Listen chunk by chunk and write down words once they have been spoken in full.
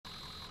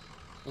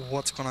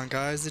What's going on,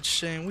 guys? It's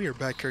Shane. We are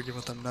back here again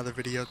with another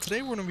video.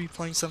 Today we're going to be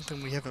playing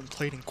something we haven't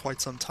played in quite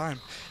some time.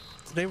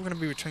 Today we're going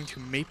to be returning to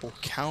Maple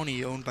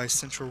County, owned by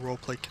Central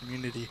Roleplay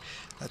Community.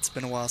 It's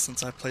been a while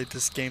since I played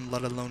this game,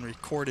 let alone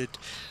recorded,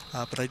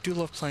 but I do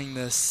love playing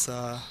this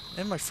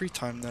in my free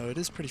time, though. It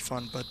is pretty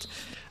fun, but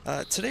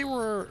today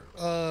we're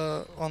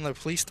on the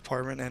police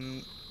department,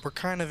 and we're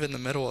kind of in the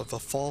middle of a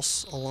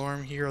false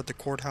alarm here at the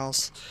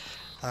courthouse.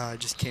 I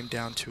just came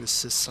down to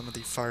assist some of the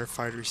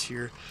firefighters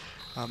here.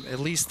 At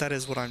least that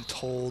is what I'm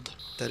told,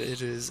 that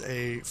it is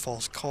a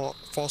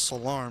false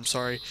alarm,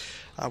 sorry.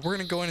 We're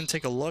gonna go in and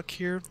take a look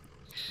here.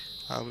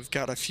 We've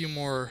got a few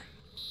more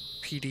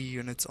PD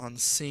units on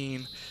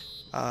scene.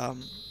 I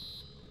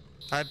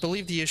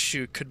believe the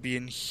issue could be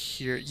in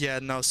here. Yeah,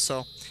 no,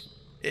 so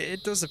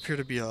it does appear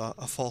to be a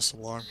false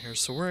alarm here,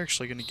 so we're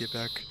actually gonna get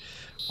back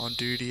on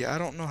duty. I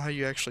don't know how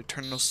you actually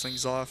turn those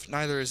things off,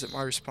 neither is it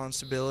my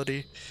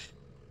responsibility,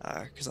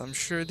 because I'm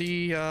sure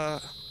the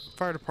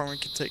fire department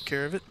can take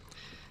care of it.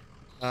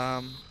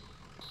 I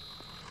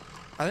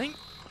think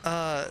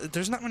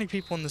there's not many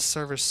people in this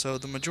service, so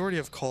the majority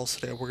of calls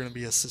today we're going to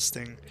be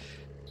assisting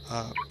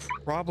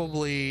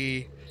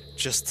probably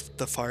just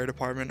the fire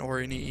department or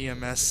any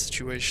EMS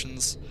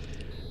situations,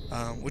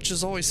 which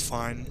is always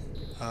fine.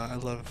 I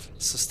love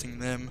assisting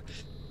them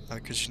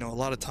because, you know, a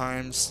lot of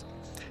times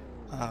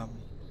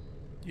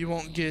you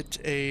won't get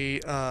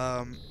a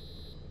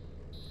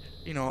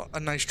you know, a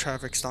nice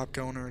traffic stop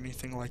going or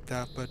anything like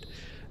that, but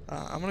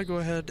I'm going to go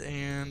ahead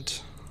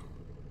and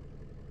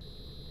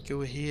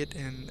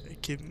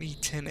give me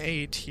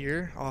 10-8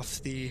 here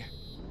off the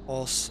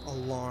false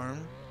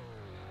alarm.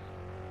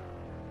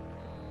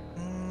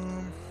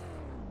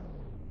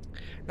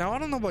 Now I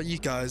don't know about you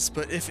guys,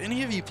 but if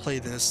any of you play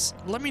this,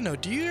 let me know.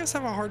 Do you guys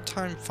have a hard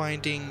time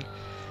finding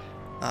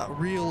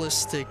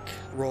realistic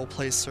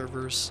roleplay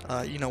servers?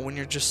 You know, when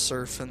you're just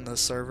surfing the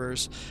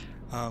servers.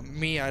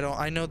 Me, I don't.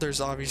 I know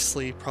there's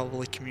obviously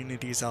probably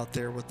communities out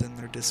there within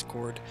their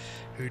Discord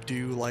who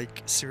do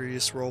like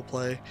serious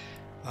roleplay.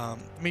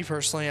 Me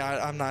personally,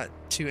 I'm not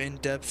too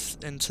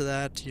in-depth into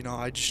that. You know,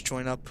 I just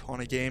join up on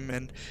a game,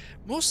 and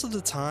most of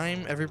the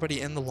time everybody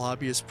in the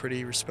lobby is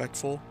pretty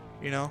respectful,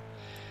 you know.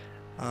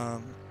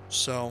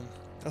 So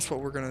that's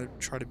what we're gonna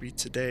try to be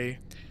today.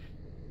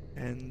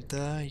 And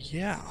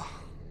yeah,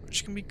 we're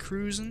just gonna be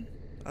cruising.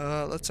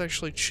 Let's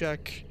actually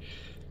check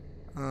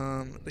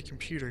the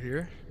computer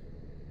here.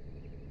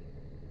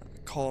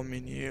 Call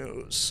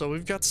menu. So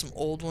we've got some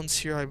old ones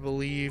here, I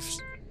believe.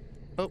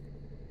 Oh,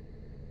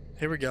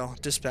 here we go.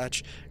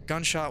 Dispatch.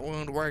 Gunshot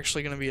wound. We're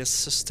actually going to be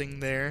assisting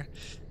there.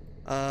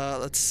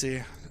 Let's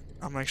see.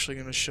 I'm actually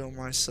going to show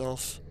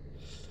myself.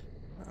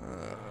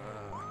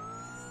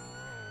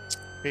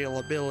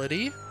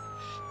 Availability.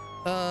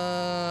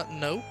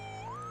 No.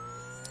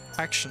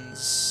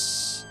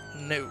 Actions.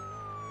 No.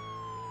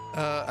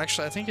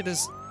 Actually, I think it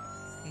is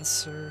in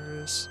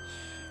service.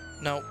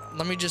 No.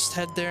 Let me just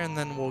head there and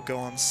then we'll go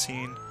on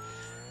scene.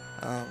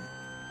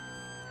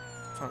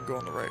 If I'm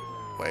going the right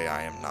way,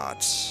 I am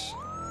not.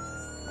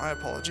 My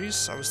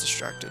apologies, I was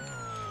distracted.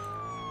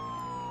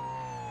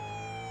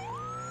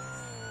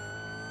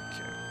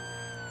 Okay.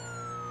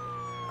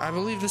 I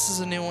believe this is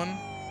a new one.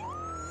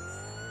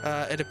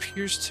 It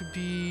appears to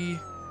be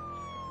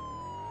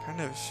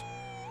kind of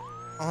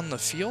on the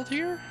field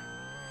here.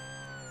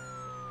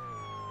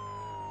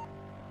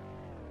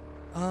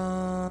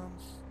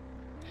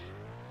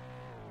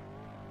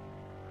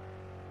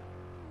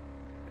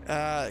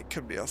 It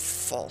could be a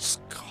false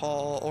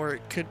call, or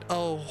it could...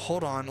 Oh,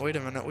 hold on, wait a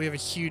minute. We have a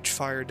huge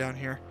fire down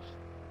here.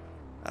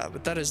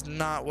 But that is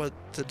not what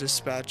the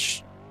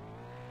dispatch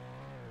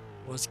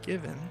was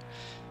given.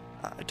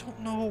 I don't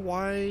know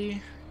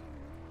why...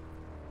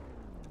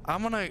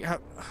 I'm gonna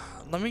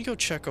let me go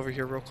check over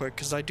here real quick,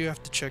 because I do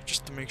have to check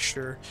just to make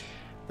sure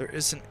there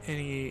isn't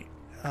any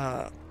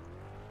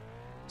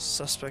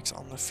suspects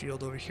on the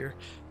field over here.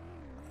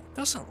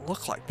 Doesn't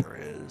look like there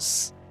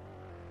is.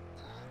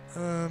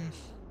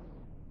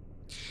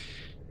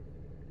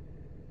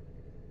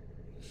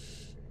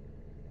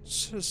 It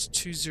says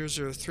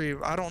 2003.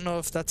 I don't know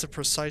if that's a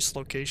precise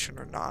location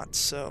or not,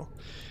 so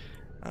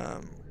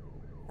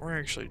we're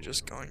actually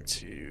just going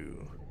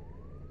to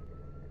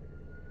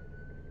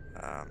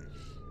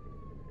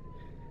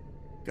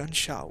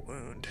gunshot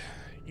wound.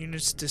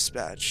 Units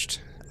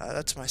dispatched.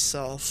 That's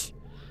myself.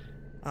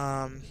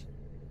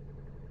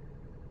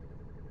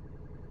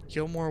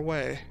 Gilmore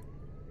Way.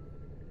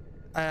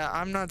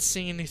 I'm not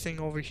seeing anything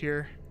over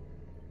here,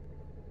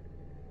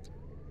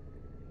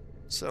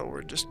 so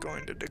we're just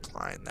going to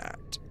decline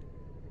that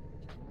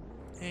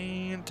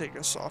and take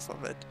us off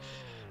of it.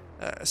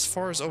 As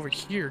far as over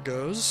here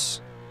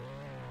goes,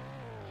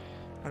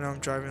 I know I'm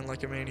driving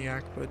like a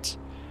maniac, but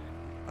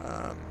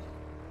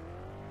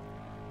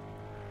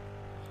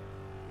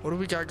what do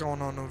we got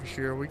going on over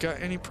here? We got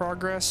any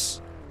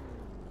progress?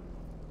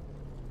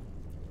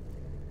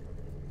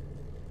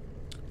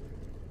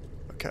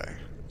 Okay,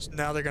 so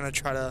now they're gonna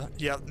try to,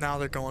 yep, now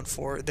they're going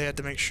for it. They had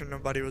to make sure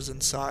nobody was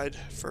inside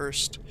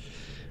first.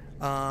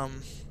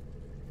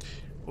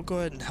 We'll go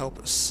ahead and help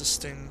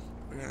assisting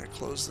We're gonna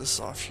close this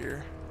off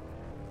here.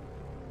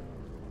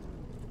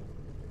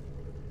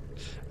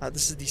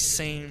 This is the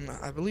same,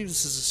 I believe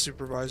this is a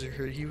supervisor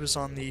here. He was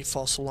on the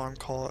false alarm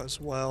call as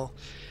well.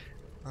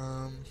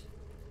 Go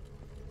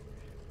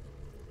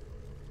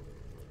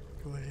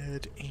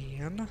ahead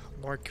and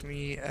mark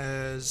me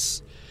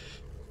as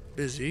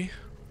busy.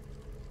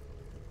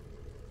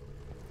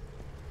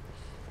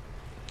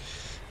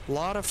 A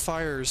lot of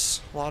fires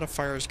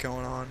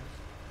going on.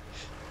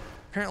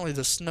 Apparently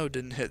the snow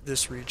didn't hit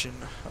this region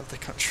of the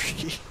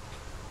country.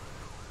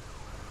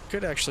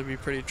 Could actually be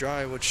pretty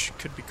dry, which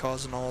could be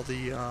causing all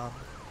the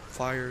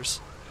fires.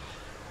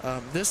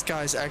 This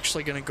guy's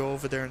actually gonna go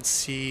over there and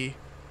see.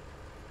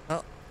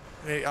 Oh,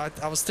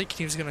 I was thinking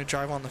he was gonna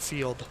drive on the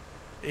field.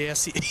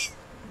 Yes,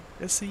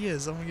 yes he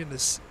is. Oh my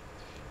goodness.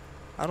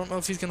 I don't know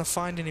if he's gonna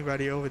find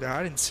anybody over there.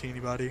 I didn't see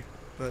anybody,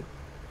 but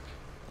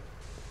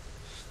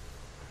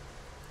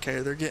okay,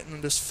 they're getting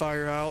this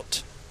fire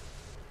out.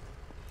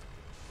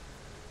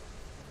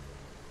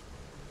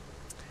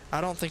 I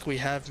don't think we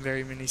have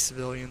very many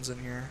civilians in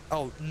here.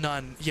 Oh,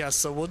 none. Yeah,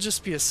 so we'll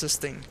just be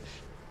assisting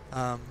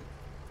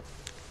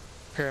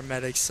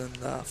paramedics and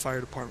the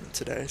fire department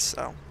today,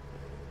 so.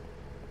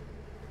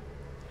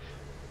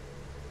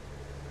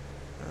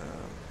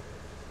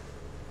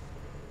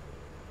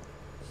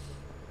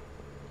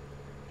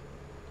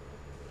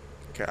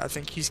 Okay, I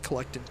think he's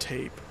collecting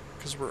tape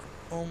because we're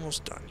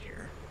almost done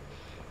here.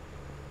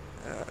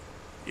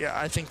 Yeah,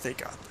 I think they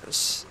got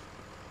this.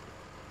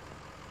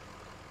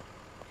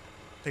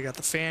 They got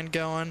the fan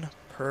going.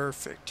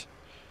 Perfect.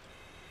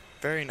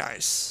 Very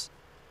nice.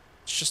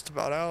 It's just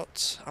about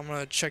out. I'm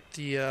gonna check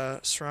the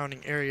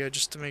surrounding area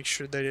just to make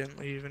sure they didn't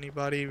leave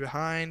anybody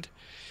behind.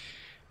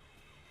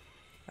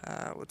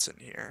 What's in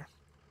here?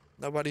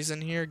 Nobody's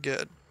in here?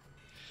 Good.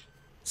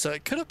 So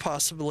it could have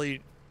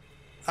possibly...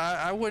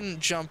 I wouldn't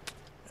jump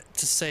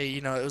to say,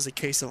 you know, it was a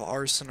case of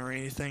arson or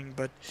anything,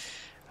 but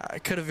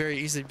it could have very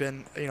easily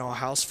been, you know, a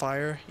house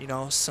fire. You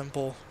know,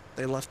 simple.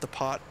 They left the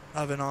pot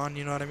oven on,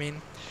 you know what I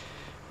mean?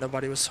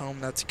 Nobody was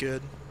home, that's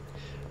good.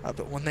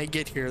 But when they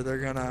get here, they're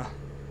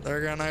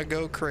gonna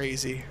go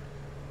crazy.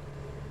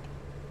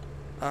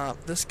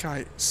 This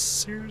guy,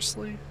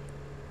 seriously?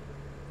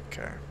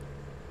 Okay.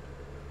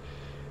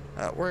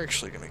 We're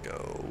actually gonna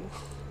go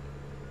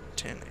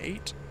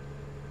 10-8.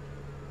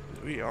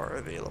 We are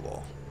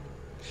available.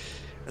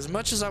 As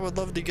much as I would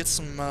love to get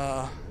some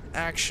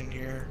action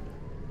here,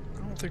 I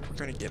don't think we're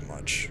gonna get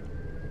much.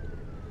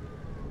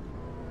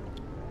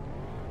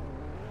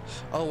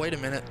 Oh, wait a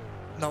minute.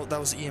 No, that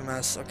was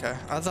EMS. Okay.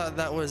 I thought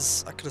that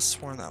was... I could have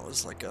sworn that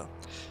was like a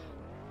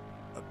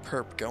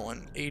perp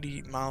going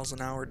 80 miles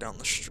an hour down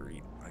the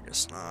street. I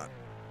guess not.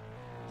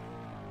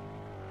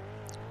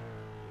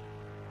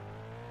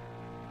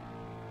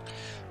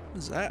 What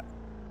is that?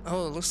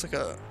 Oh, it looks like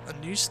a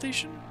news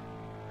station?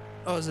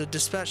 Oh, is it a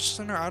dispatch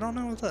center? I don't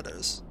know what that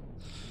is.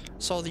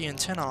 Saw the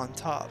antenna on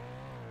top.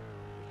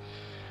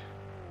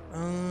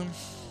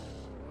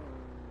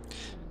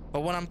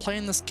 But when I'm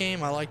playing this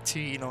game, I like to,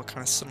 you know, kind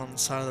of sit on the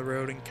side of the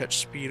road and catch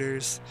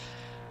speeders.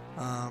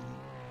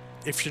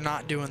 If you're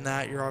not doing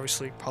that, you're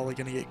obviously probably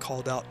going to get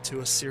called out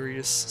to a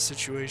serious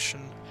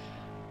situation.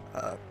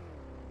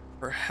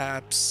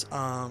 Perhaps,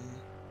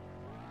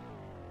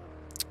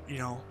 you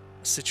know,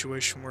 a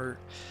situation where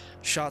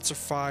shots are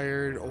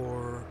fired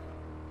or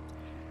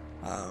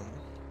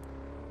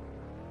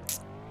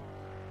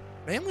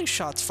mainly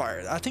shots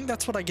fired. I think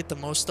that's what I get the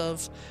most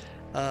of.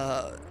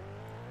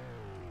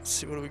 Let's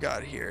see, what do we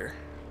got here?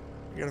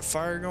 We got a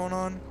fire going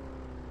on?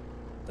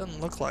 Doesn't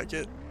look like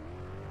it.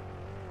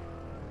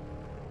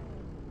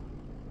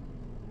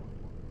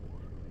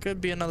 Could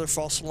be another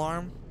false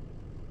alarm.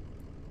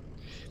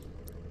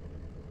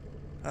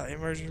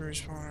 Emergency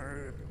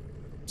responder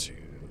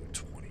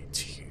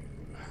 222.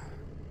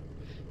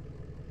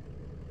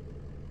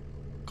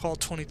 Call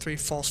 23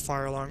 false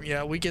fire alarm.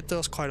 Yeah, we get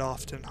those quite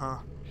often, huh?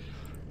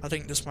 I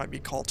think this might be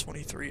call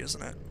 23,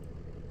 isn't it?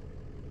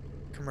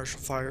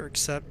 Commercial fire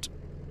accept.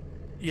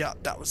 Yeah,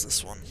 that was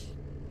this one.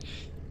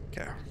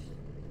 Okay.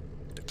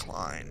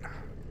 Decline.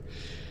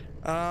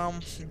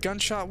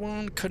 Gunshot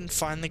wound. Couldn't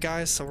find the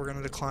guy, so we're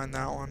gonna decline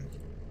that one.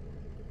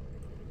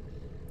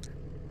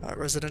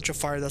 Residential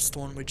fire, that's the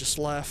one we just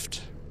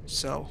left.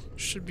 So,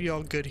 should be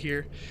all good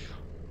here.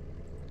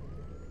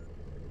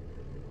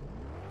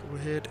 Go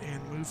ahead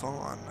and move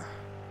on.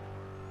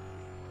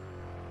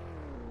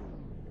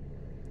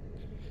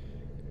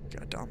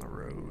 Got down the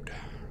road.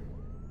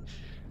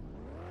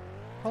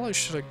 Probably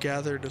should have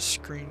gathered a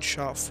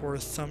screenshot for a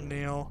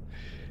thumbnail.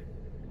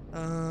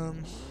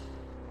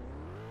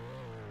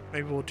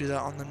 Maybe we'll do that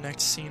on the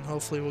next scene.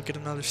 Hopefully we'll get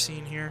another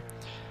scene here.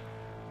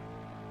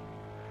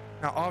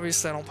 Now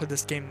obviously I don't play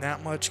this game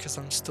that much because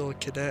I'm still a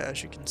cadet,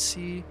 as you can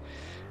see.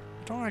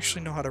 I don't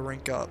actually know how to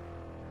rank up.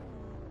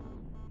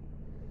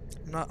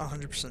 I'm not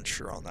 100%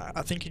 sure on that.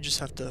 I think you just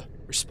have to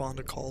respond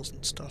to calls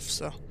and stuff,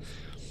 so.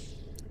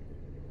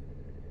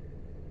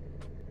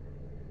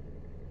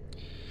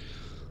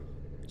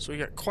 So we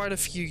got quite a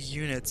few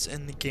units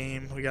in the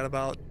game. We got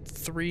about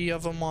 3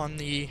 of them on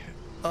the...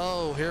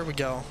 Oh, here we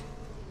go.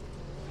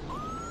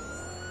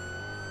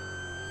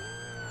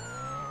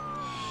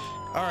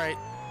 Alright,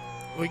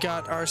 we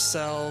got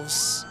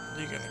ourselves...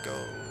 You're gonna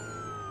go...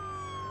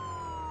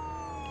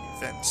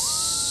 Events.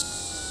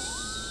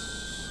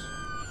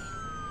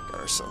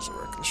 Got ourselves a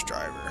reckless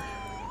driver.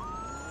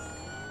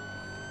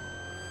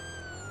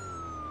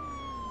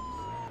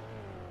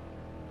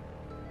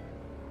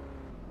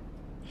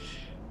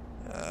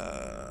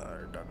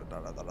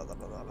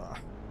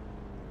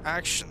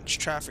 Actions,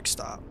 traffic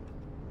stop.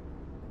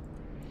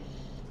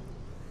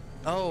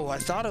 Oh, I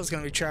thought it was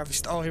gonna be traffic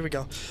stop. Oh, here we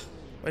go.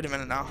 Wait a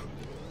minute now.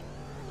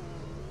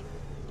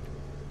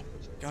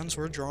 Guns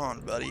were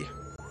drawn, buddy.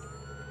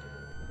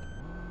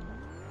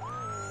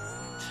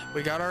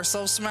 We got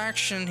ourselves some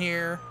action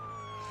here.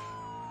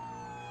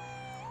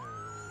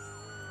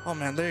 Oh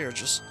man, they are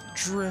just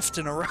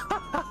drifting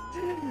around.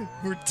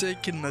 We're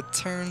taking the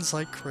turns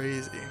like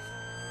crazy.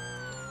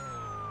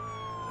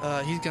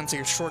 He's gonna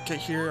take a shortcut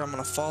here. I'm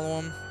gonna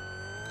follow him.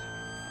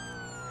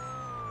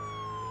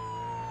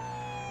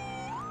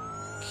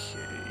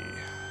 Okay.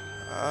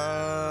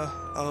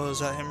 Oh, is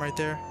that him right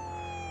there?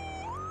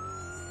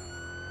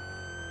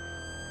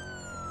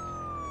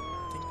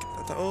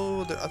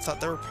 I thought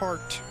they were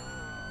parked.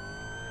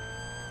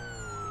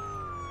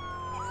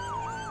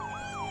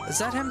 Is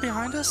that him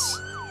behind us?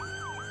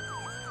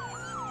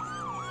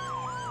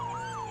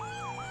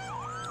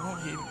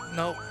 Oh,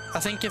 no. I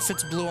think if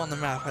it's blue on the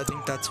map, I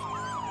think that's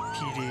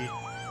PD.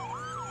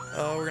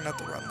 Oh, we're gonna have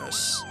to run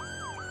this.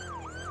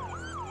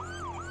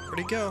 Where'd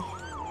he go?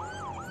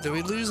 Did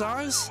we lose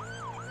eyes?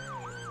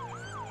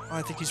 Oh,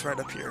 I think he's right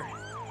up here.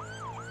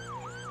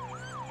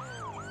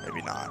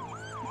 Maybe not.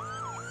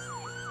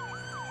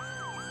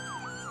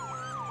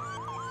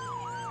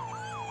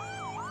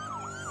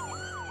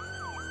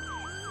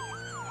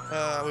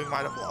 We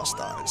might have lost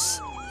eyes.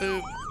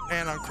 Oop,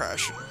 and I'm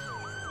crashing.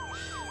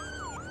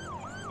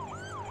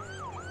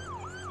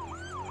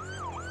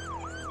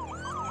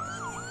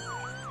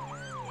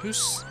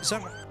 Is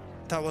that?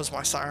 That was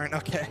my siren.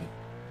 Okay.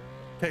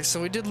 Okay, so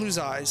we did lose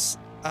eyes.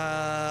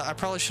 I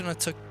probably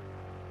shouldn't have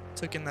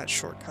taken that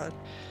shortcut.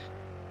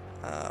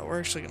 We're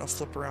actually gonna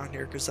flip around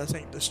here because I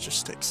think this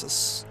just takes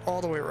us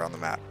all the way around the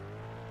map.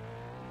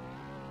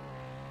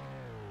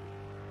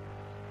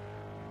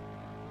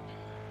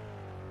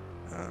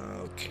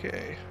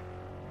 Okay.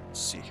 Let's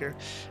see here.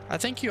 I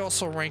think you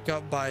also rank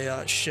up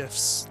by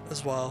shifts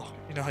as well.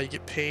 You know how you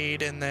get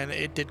paid, and then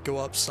it did go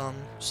up some.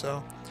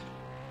 So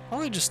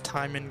probably just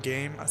time in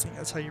game. I think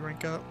that's how you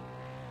rank up.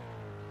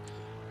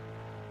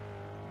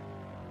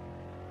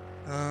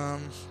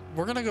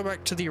 We're gonna go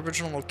back to the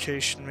original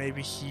location.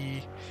 Maybe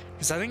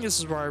because I think this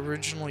is where I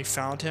originally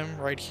found him,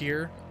 right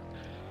here.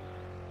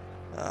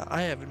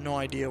 I have no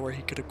idea where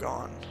he could have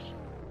gone.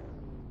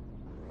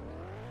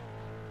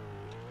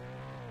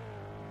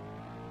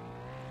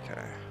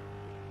 Okay.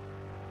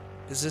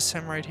 Is this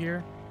him right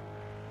here?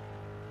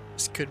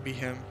 This could be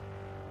him.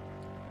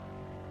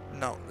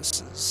 No,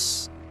 this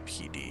is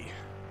PD.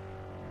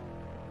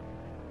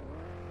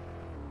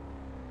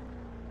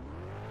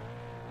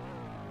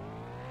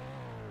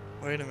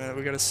 Wait a minute,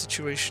 we got a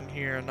situation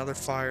here, another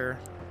fire.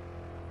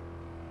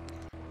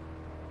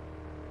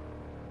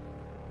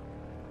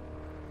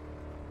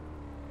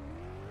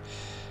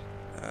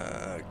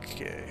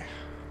 Okay.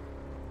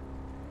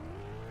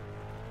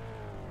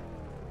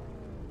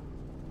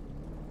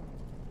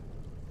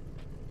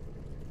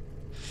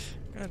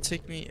 Gonna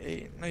take me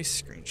a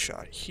nice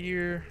screenshot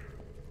here.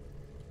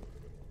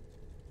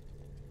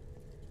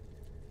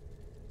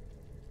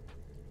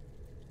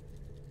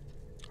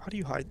 How do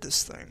you hide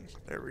this thing?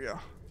 There we go.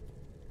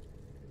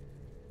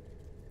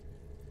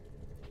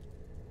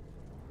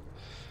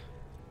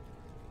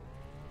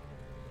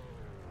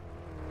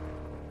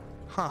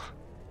 Huh.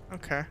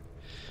 Okay.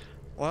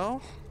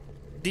 Well,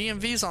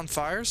 DMV's on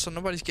fire, so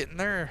nobody's getting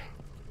their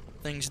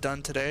things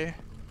done today.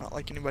 Not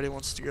like anybody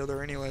wants to go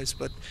there anyways,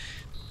 but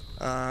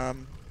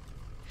kind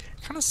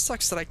of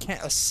sucks that I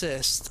can't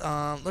assist.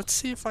 Let's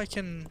see if I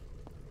can...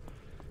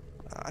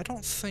 I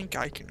don't think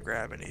I can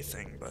grab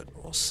anything, but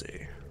we'll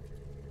see.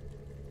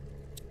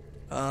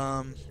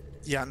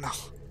 Yeah, no.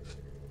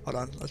 Hold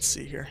on, let's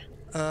see here.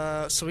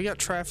 So we got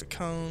traffic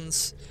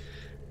cones.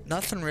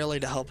 Nothing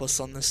really to help us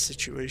on this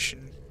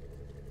situation.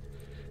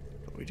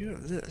 But we do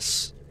have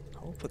this.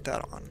 I'll put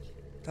that on.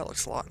 That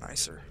looks a lot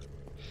nicer.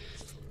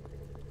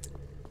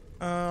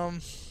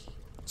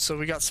 So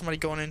we got somebody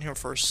going in here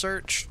for a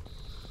search.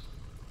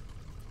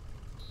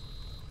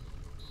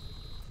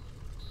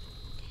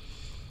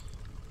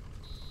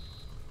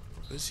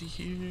 Is he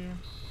here?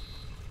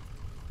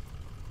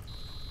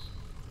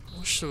 I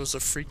wish there was a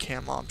free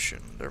cam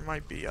option. There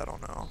might be, I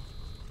don't know.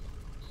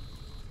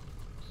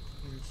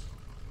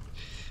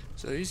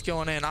 So he's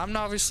going in. I'm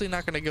obviously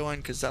not going to go in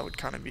because that would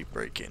kind of be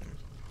breaking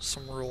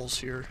some rules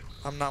here.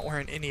 I'm not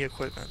wearing any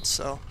equipment,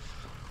 so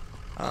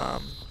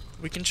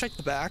we can check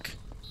the back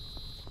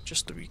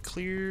just to be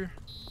clear.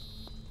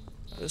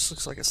 This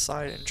looks like a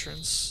side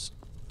entrance.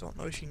 Don't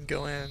know if you can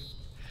go in.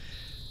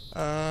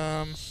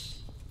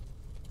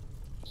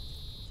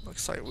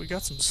 Looks like we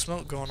got some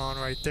smoke going on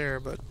right there,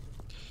 but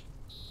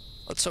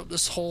let's hope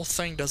this whole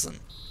thing doesn't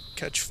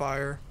catch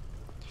fire.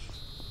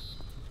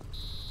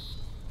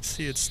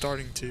 See, it's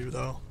starting to,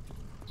 though.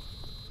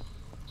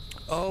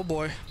 Oh,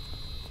 boy.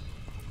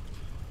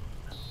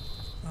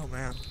 Oh,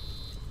 man.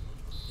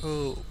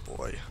 Oh,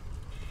 boy.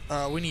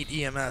 We need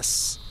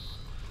EMS.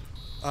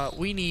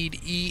 We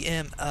need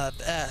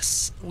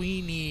EMS.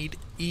 We need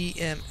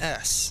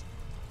EMS.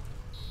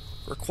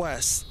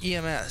 Request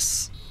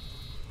EMS.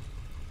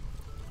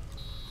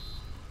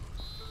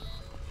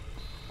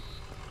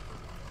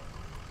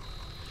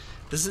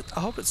 Does it? I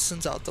hope it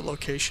sends out the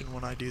location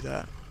when I do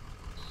that.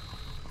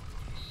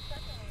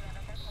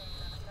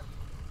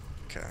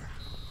 Okay.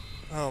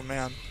 Oh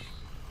man.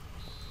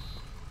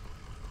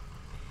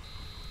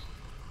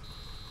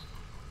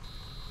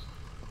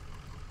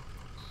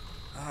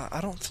 I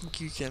don't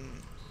think you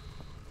can.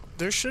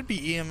 There should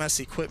be EMS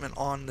equipment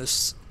on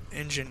this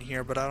engine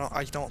here, but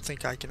I don't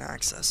think I can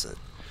access it.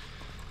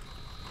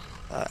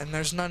 And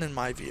there's none in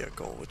my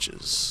vehicle, which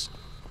is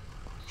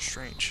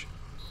strange.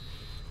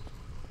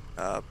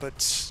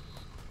 But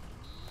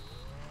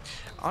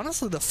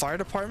honestly, the fire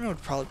department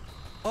would probably.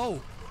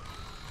 Oh,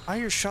 I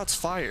hear shots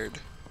fired.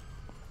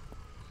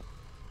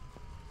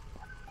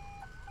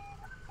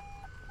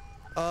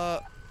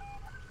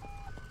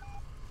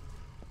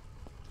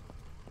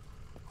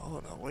 Oh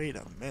no, wait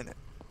a minute.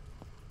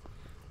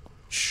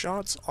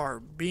 Shots are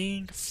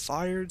being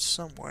fired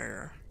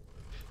somewhere.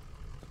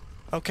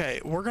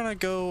 Okay, we're gonna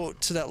go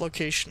to that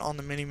location on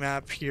the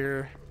mini-map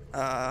here.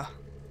 I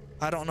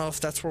don't know if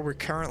that's where we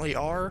currently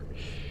are.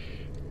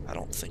 I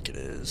don't think it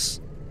is.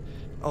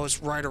 Oh,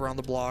 it's right around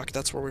the block.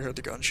 That's where we heard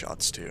the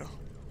gunshots too.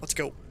 Let's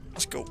go.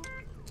 Let's go.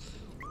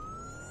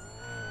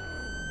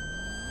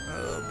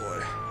 Oh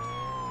boy.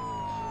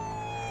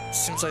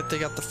 Seems like they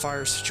got the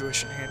fire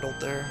situation handled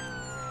there.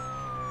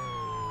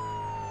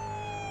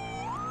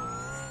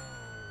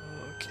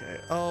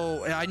 Okay.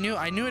 Oh, I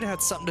knew it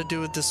had something to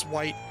do with this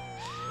white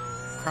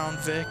Crown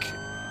Vic. Okay,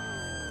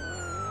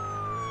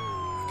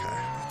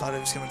 I thought it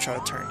was gonna try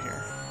to turn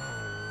here.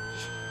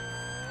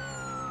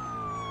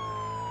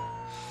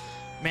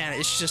 Man,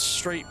 it's just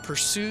straight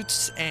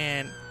pursuits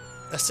and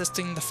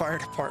assisting the fire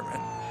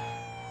department.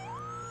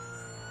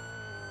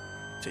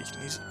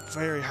 Taking these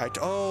very high.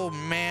 Oh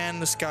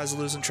man, this guy's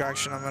losing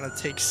traction. I'm gonna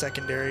take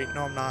secondary.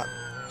 No, I'm not.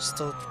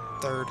 Still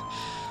third.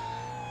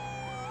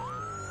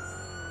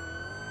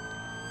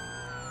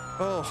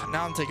 Oh,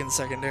 now I'm taking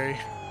secondary.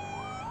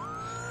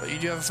 But you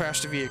do have a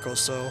faster vehicle,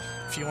 so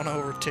if you want to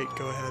overtake,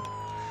 go ahead.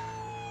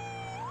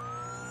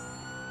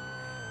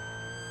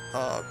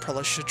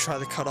 Probably should try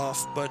the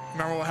cutoff, but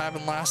remember what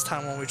happened last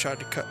time when we tried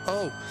to cut?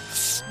 Oh,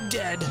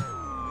 dead.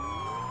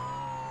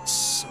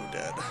 So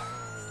dead.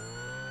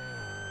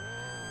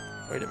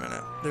 Wait a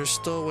minute. There's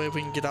still a way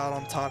we can get out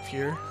on top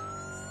here.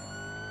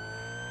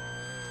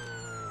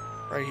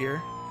 Right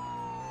here.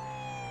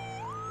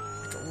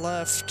 Make a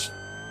left.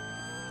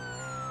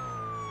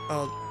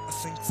 Oh, I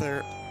think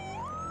they're...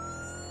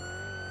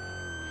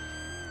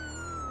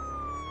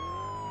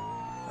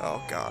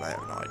 Oh god, I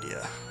have no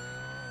idea.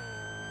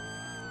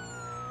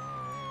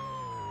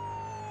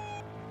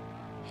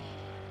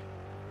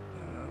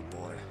 Oh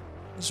boy.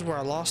 This is where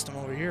I lost him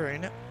over here,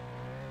 ain't it?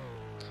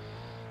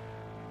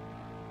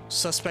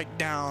 Suspect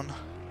down.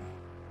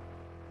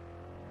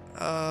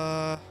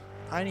 I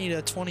need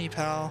a 20,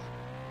 pal.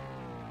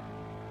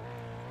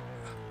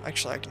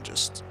 Actually, I can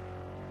just...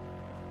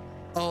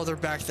 Oh, they're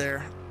back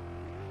there.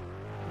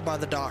 By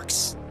the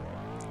docks.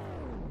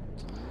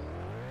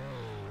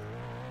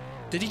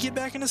 Did he get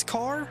back in his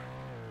car?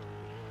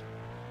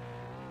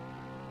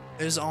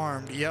 Is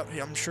armed. Yep,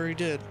 I'm sure he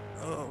did.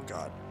 Oh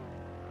god.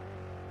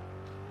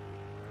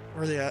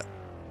 Where are they at?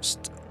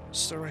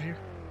 Still right here.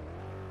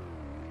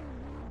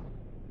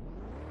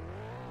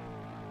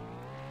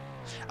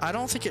 I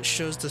don't think it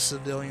shows the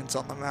civilians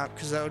on the map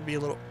because that would be a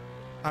little...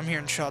 I'm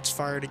hearing shots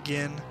fired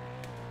again.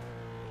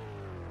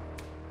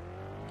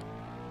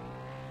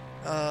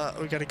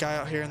 We got a guy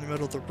out here in the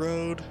middle of the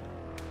road.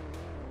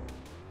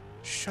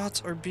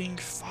 Shots are being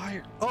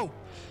fired. Oh!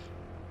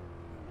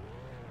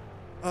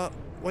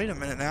 Wait a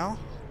minute now.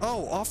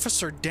 Oh,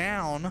 officer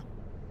down.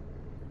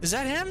 Is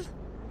that him?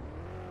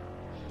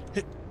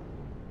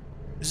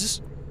 Is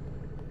this...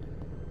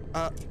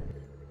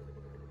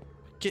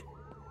 Get...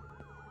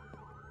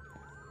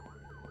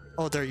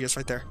 Oh, there he is,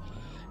 right there.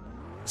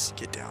 Let's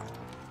get down.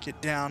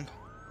 Get down.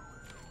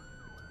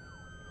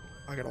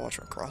 I gotta watch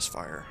my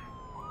crossfire.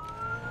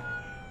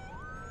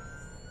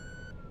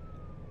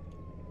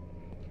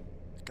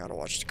 Gotta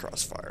watch the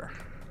crossfire.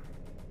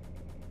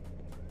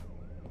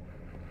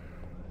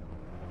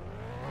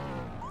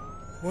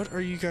 What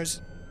are you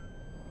guys...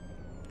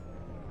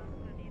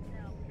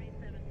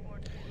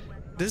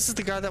 This is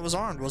the guy that was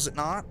armed, was it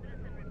not?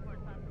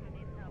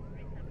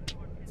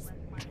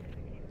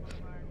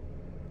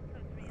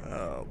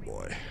 Oh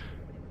boy.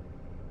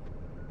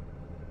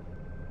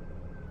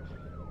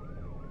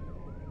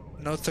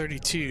 No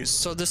 32s.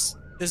 So this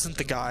isn't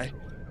the guy.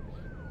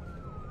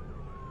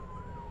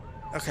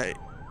 Okay.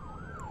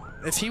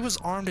 If he was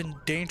armed and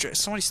dangerous,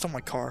 somebody stole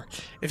my car.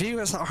 If he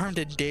was armed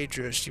and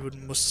dangerous, you would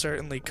most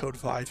certainly code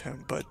 5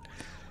 him, but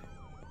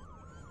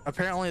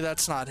apparently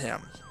that's not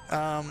him.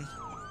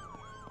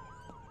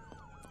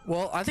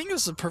 Well, I think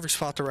this is a perfect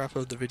spot to wrap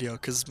up the video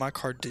because my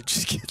car did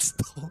just get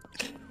stolen.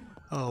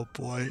 Oh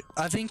boy.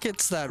 I think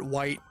it's that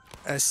white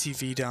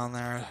SUV down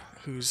there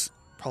who's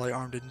probably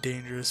armed and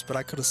dangerous, but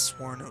I could have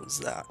sworn it was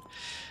that.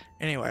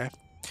 Anyway,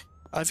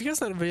 if you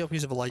guys like the video,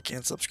 please have a like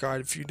and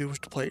subscribe. If you do wish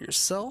to play it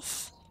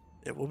yourself,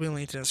 it will be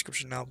linked in the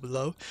description down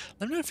below.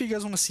 Let me know if you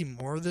guys want to see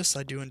more of this.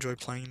 I do enjoy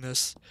playing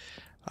this.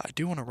 I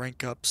do want to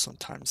rank up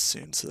sometime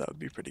soon, so that would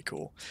be pretty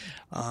cool.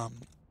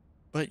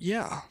 But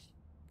yeah,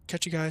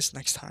 catch you guys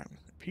next time.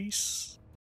 Peace.